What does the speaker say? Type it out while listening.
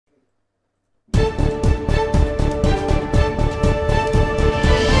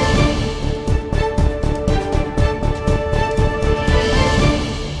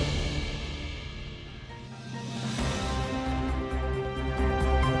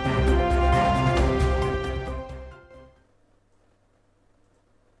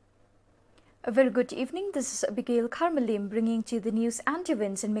A very good evening. This is Abigail Karmalim bringing to you the news and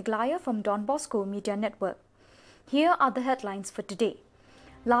events in Meghalaya from Don Bosco Media Network. Here are the headlines for today.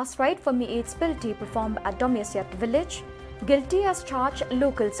 Last rite for Me Spilti performed at Domyasiat village. Guilty as charged,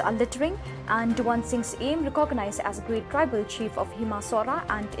 locals are littering, and Dewan Singh's aim recognized as great tribal chief of Hima Sora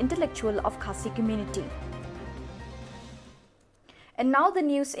and intellectual of Khasi community. And now the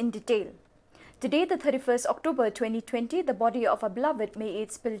news in detail. Today, the 31st October 2020, the body of our beloved May 8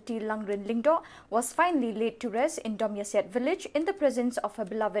 Spilti Langren Lingdo was finally laid to rest in Domyasiat village in the presence of her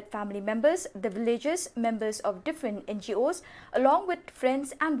beloved family members, the villagers, members of different NGOs, along with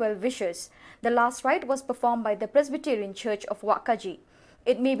friends and well-wishers. The last rite was performed by the Presbyterian Church of Wakaji.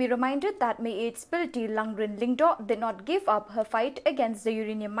 It may be reminded that May 8 Spilti Langren Lingdo did not give up her fight against the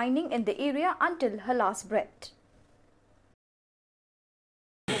uranium mining in the area until her last breath.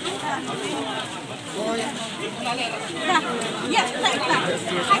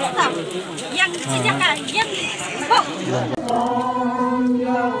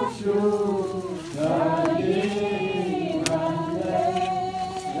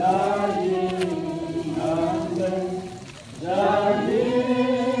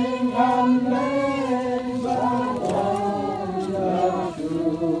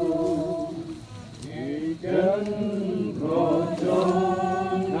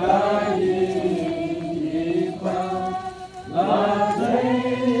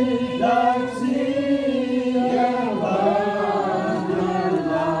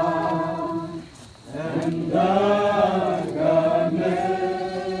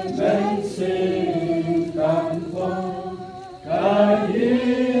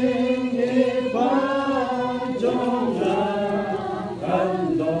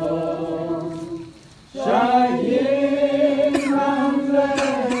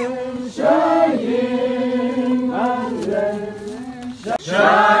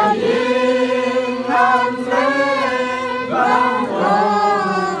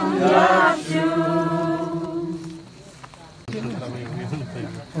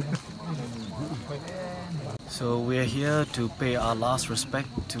 So we're here to pay our last respect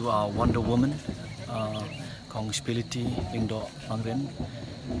to our Wonder Woman, Kong Spilti Lingdo Langren.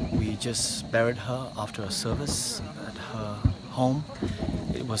 We just buried her after a service at her home.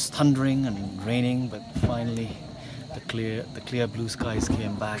 It was thundering and raining, but finally the clear blue skies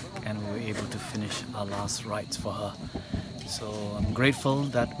came back and we were able to finish our last rites for her. So I'm grateful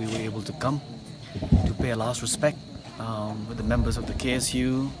that we were able to come to pay our last respect with the members of the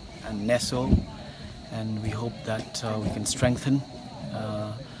KSU and NESO, and we hope that we can strengthen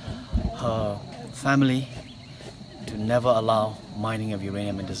her family to never allow mining of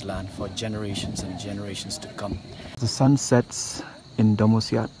uranium in this land for generations and generations to come. The sun sets in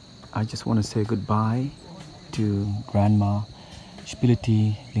Domyasiat. I just want to say goodbye to Grandma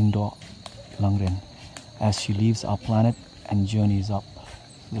Spilti Lingdo Langren as she leaves our planet and journeys up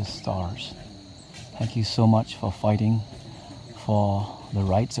the stars. Thank you so much for fighting for the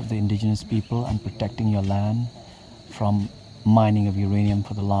rights of the indigenous people and protecting your land from mining of uranium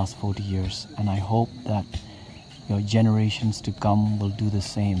for the last 40 years. And I hope that your generations to come will do the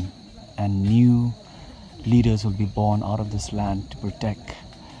same, and new leaders will be born out of this land to protect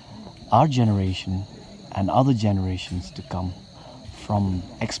our generation and other generations to come from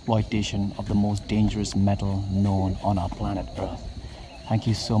exploitation of the most dangerous metal known on our planet Earth. Thank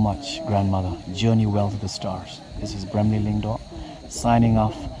you so much, Grandmother. Journey well to the stars. This is Bremley Lingdo signing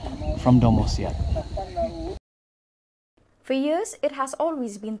off from Domyasiat. For years, it has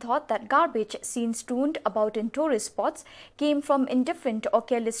always been thought that garbage seen strewn about in tourist spots came from indifferent or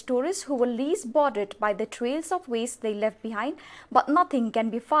careless tourists who were least bothered by the trails of waste they left behind, but nothing can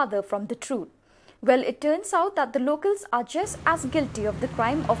be farther from the truth. Well, it turns out that the locals are just as guilty of the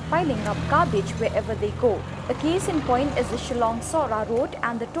crime of piling up garbage wherever they go. A case in point is the Shillong-Sora Road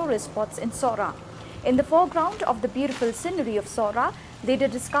and the tourist spots in Sora. In the foreground of the beautiful scenery of Sora, they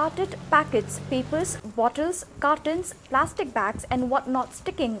had discarded packets, papers, bottles, cartons, plastic bags and whatnot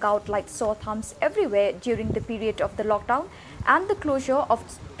sticking out like sore thumbs everywhere during the period of the lockdown and the closure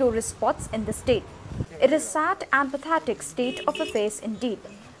of tourist spots in the state. It is a sad and pathetic state of affairs indeed.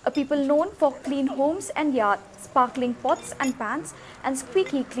 A people known for clean homes and yards, sparkling pots and pans, and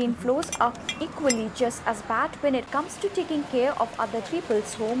squeaky clean floors are equally just as bad when it comes to taking care of other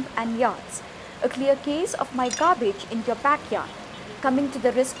people's homes and yards. A clear case of my garbage in your backyard. Coming to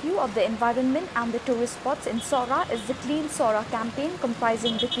the rescue of the environment and the tourist spots in Sora is the Clean Sora campaign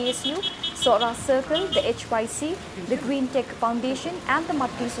comprising the KSU, Sora Circle, the HYC, the Green Tech Foundation and the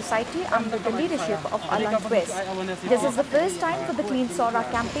Matri Society under the leadership of Alan West. This is the first time for the Clean Sora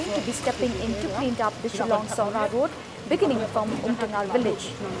campaign to be stepping in to clean up the Shillong-Sora Road, beginning from Umtangar village.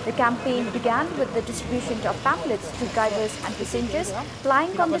 The campaign began with the distribution of pamphlets to drivers and passengers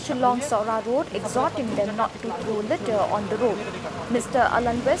plying on the Shillong-Sora road, exhorting them not to throw litter on the road. Mr.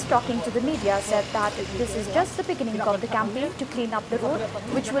 Alan West, talking to the media, said that this is just the beginning of the campaign to clean up the road,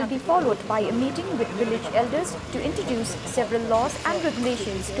 which will be followed by a meeting with village elders to introduce several laws and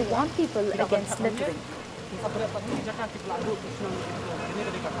regulations to warn people against littering.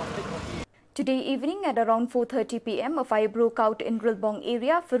 Today evening at around 4:30 p.m, a fire broke out in Rilbong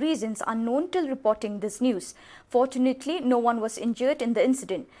area for reasons unknown till reporting this news. Fortunately, no one was injured in the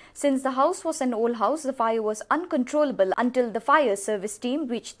incident. Since the house was an old house, the fire was uncontrollable until the fire service team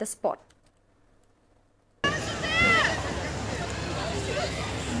reached the spot.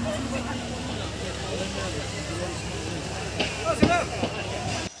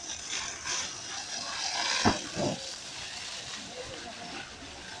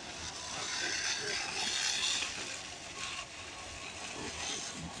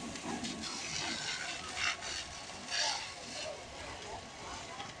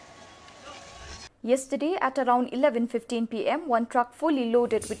 Yesterday at around 11:15 p.m, one truck fully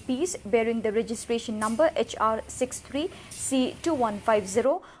loaded with peas bearing the registration number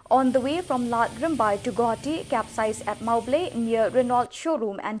HR63C2150 on the way from Lat Rimbai to Guwahati capsized at Mauble near Renault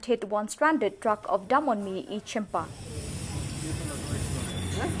showroom and hit one stranded truck of Damonmi E Chimpa.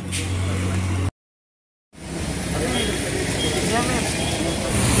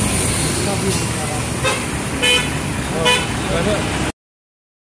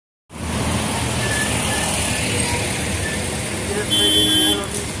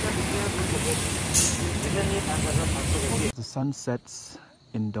 The sun sets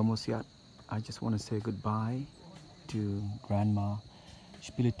in Domosiat. I just want to say goodbye to Grandma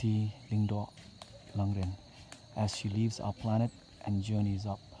Spiliti Lingdo Langren as she leaves our planet and journeys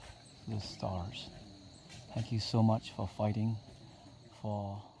up the stars. Thank you so much for fighting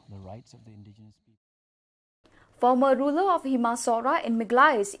for the rights of the indigenous people. Former ruler of Himasora in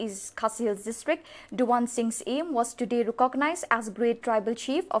Meghalaya East Khasi Hills district, Duwan Singh's aim was today recognized as great tribal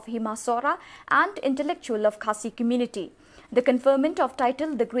chief of Himasora and intellectual of Khasi community. The conferment of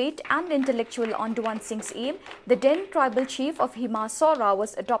title The Great and Intellectual on Duwan Singh's aim, the then tribal chief of Himasora,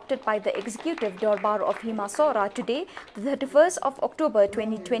 was adopted by the Executive Dorbar of Himasora today, the 31st of October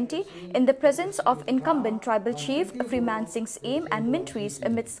 2020, in the presence of incumbent tribal chief Freeman Singh's aim and mintries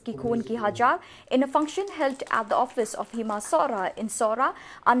amidst Kikhon Ki Hajar in a function held at the office of Himasora in Sora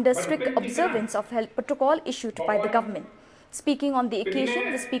under strict observance of health protocol issued by the government. Speaking on the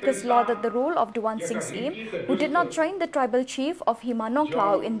occasion, the speakers lauded the role of Duwan Singh's aim, who did not join the tribal chief of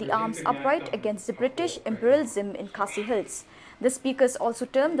Himanongklao in the arms upright against the British imperialism in Khasi Hills. The speakers also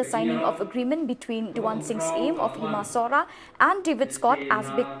termed the signing of agreement between Duwan Singh's aim of Himasora and David Scott as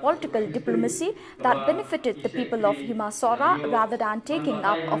big political diplomacy that benefited the people of Himasora rather than taking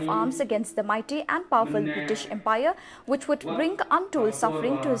up of arms against the mighty and powerful British Empire, which would bring untold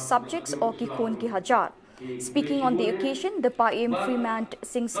suffering to his subjects or Kikhon Ki Hajar. Speaking on the occasion, the Pa-Aim Freeman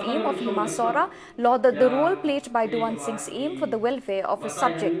Singh's aim of Himasora lauded the role played by Duwan Singh's aim for the welfare of his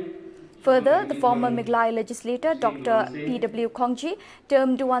subject. Further, the former Meghalaya legislator Dr. P.W. Kongji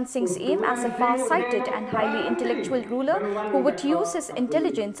termed Duwan Singh's aim as a far-sighted and highly intellectual ruler who would use his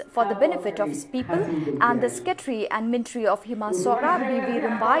intelligence for the benefit of his people, and the Secretary and Ministry of Himasora, B.V.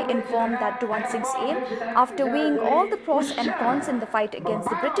 Rumbai, informed that Duwan Singh's aim, after weighing all the pros and cons in the fight against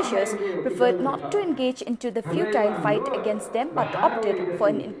the Britishers, preferred not to engage into the futile fight against them but opted for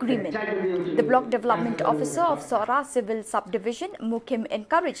an agreement. The Block Development Officer of Sora Civil Subdivision, Mukim,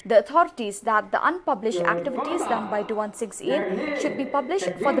 encouraged the authorities that the unpublished activities done by Duwan Singh's aid should be published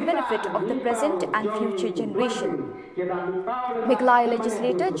for the benefit of the present and future generation. Meghalaya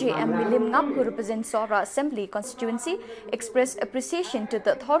legislator J.M. Milimngap, who represents Sora Assembly constituency, expressed appreciation to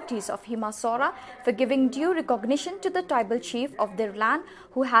the authorities of Himasora for giving due recognition to the tribal chief of their land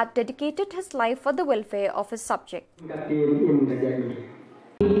who had dedicated his life for the welfare of his subject.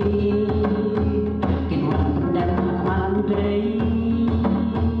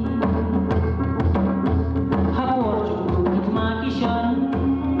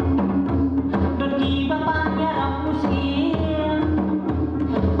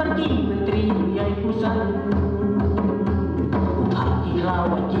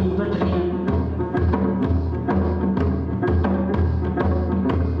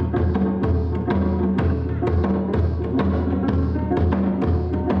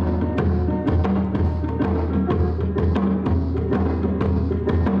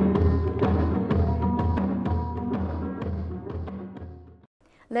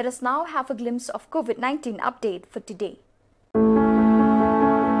 Let us now have a glimpse of COVID-19 update for today.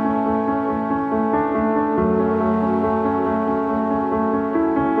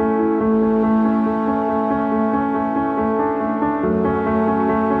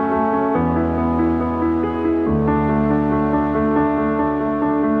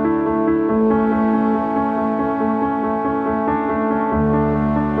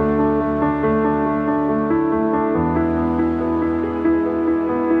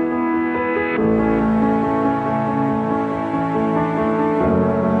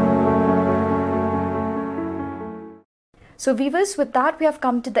 So viewers, with that we have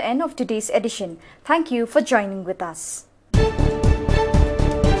come to the end of today's edition. Thank you for joining with us.